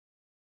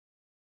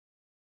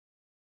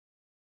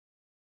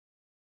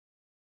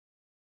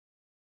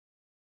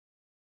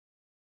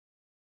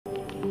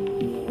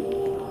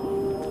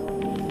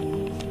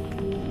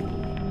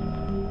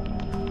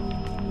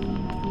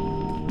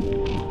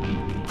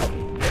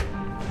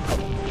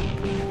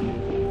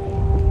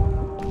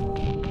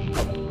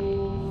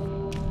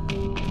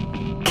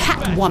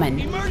woman.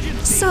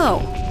 So,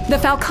 the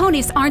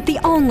Falcones aren't the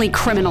only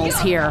criminals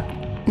here.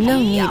 No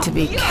need to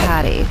be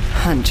catty,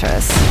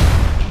 Huntress.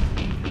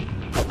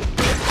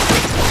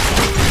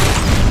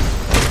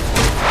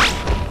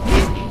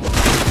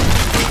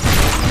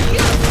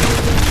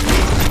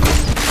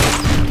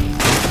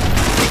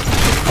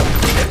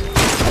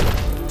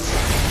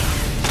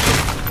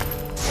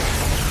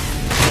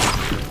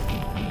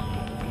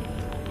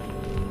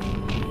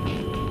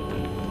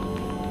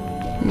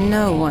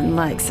 No one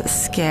likes a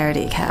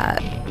scaredy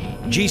cat.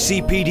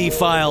 GCPD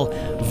file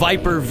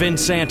Viper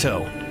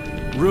Vinsanto.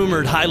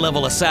 Rumored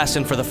high-level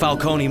assassin for the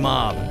Falcone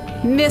mob.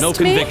 Missed No me?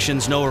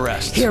 convictions, no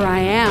arrests. Here I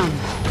am.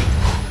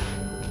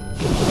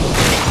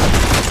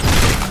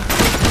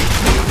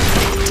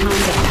 Time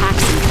to pack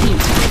some heat.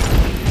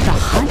 The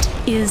hunt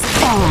is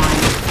on.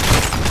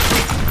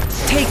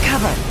 Take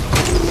cover.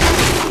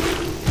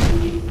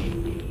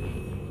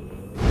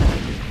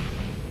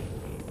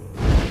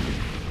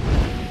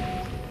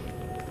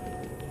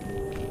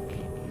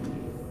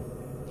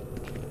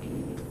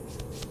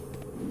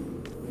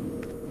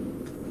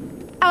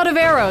 Out of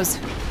arrows.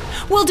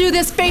 We'll do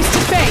this face to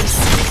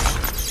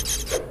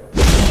face.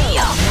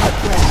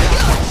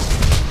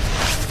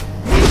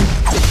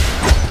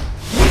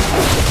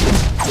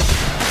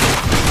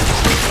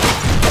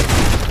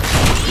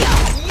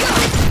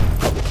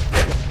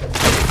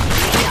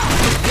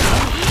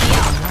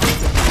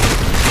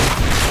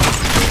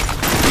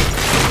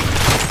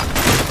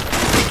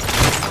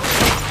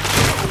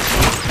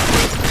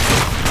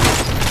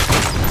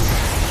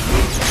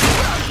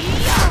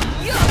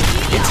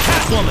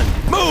 Woman,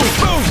 move,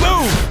 move,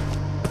 move!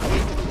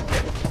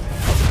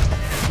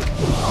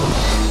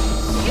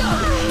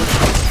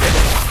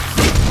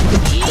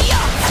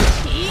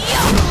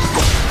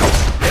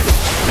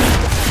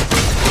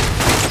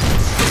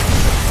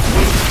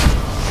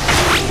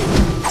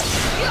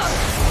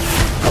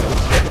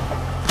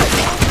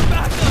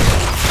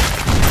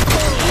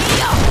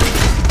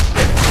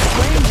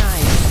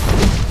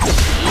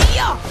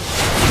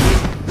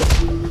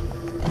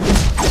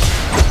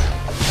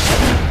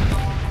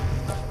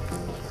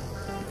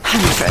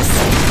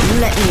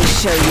 Let me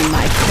show you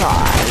my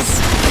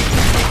claws.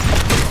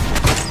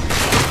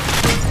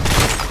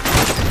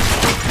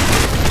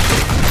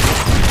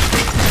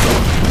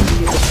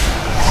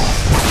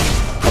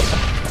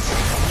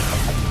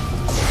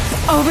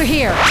 Over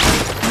here.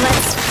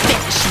 Let's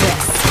finish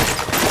this.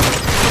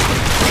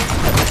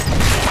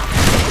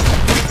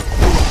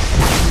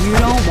 You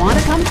don't want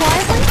to come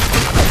quietly?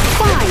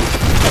 Fine.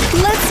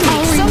 Let's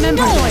make some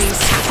noise.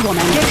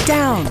 Catwoman, Get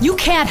down. you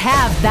can't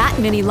have that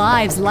many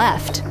lives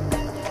left.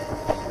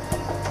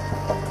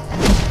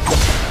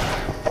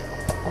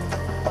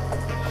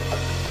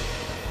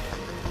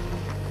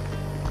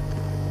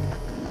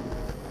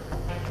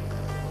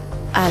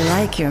 I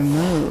like your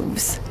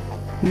moves.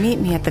 Meet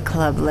me at the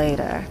club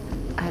later.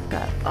 I've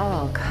got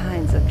all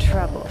kinds of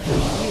trouble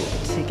for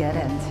you to get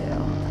into.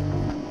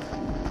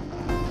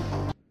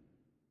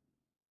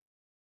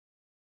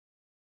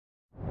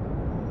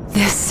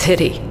 This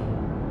city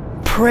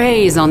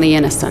preys on the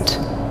innocent.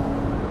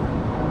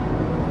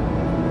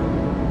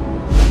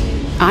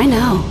 I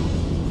know.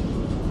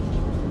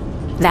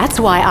 That's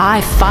why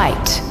I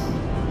fight.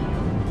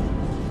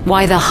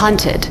 Why the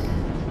hunted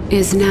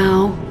is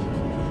now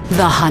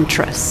the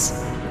Huntress.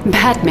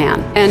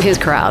 Batman and his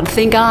crowd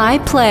think I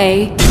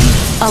play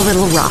a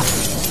little rough.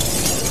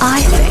 I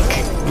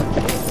think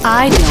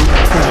I don't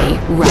play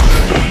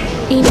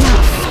rough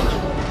enough.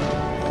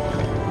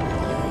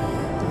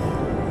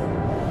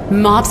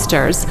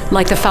 Mobsters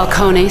like the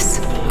Falcones,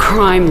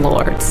 crime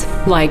lords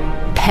like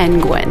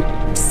Penguin,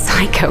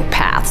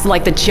 psychopaths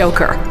like the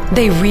Joker,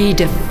 they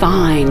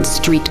redefine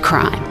street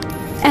crime.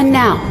 And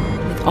now,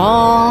 with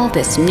all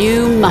this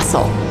new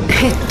muscle,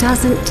 it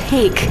doesn't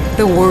take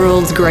the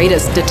world's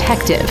greatest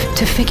detective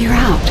to figure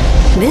out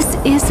this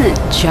isn't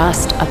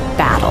just a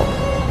battle,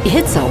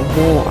 it's a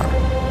war.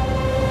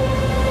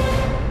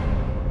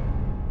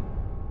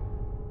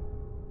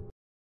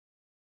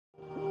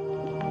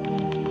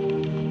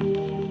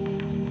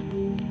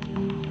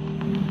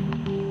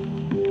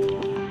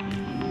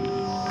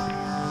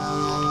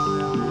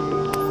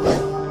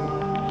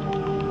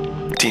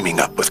 Teaming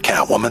up with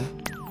Catwoman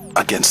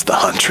against the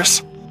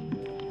Huntress?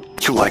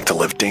 You like to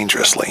live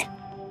dangerously.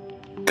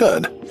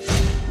 Good.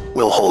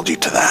 We'll hold you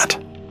to that.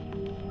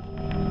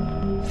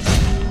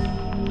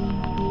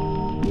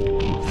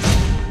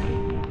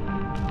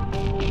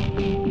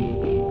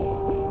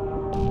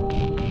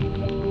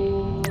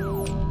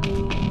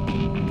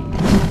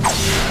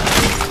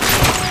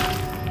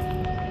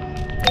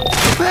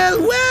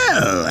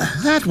 Well,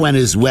 that went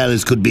as well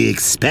as could be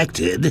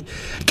expected.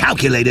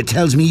 Calculator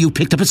tells me you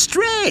picked up a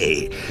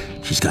stray.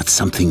 She's got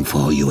something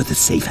for you at the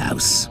safe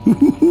house.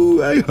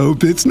 I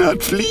hope it's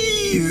not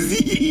fleas.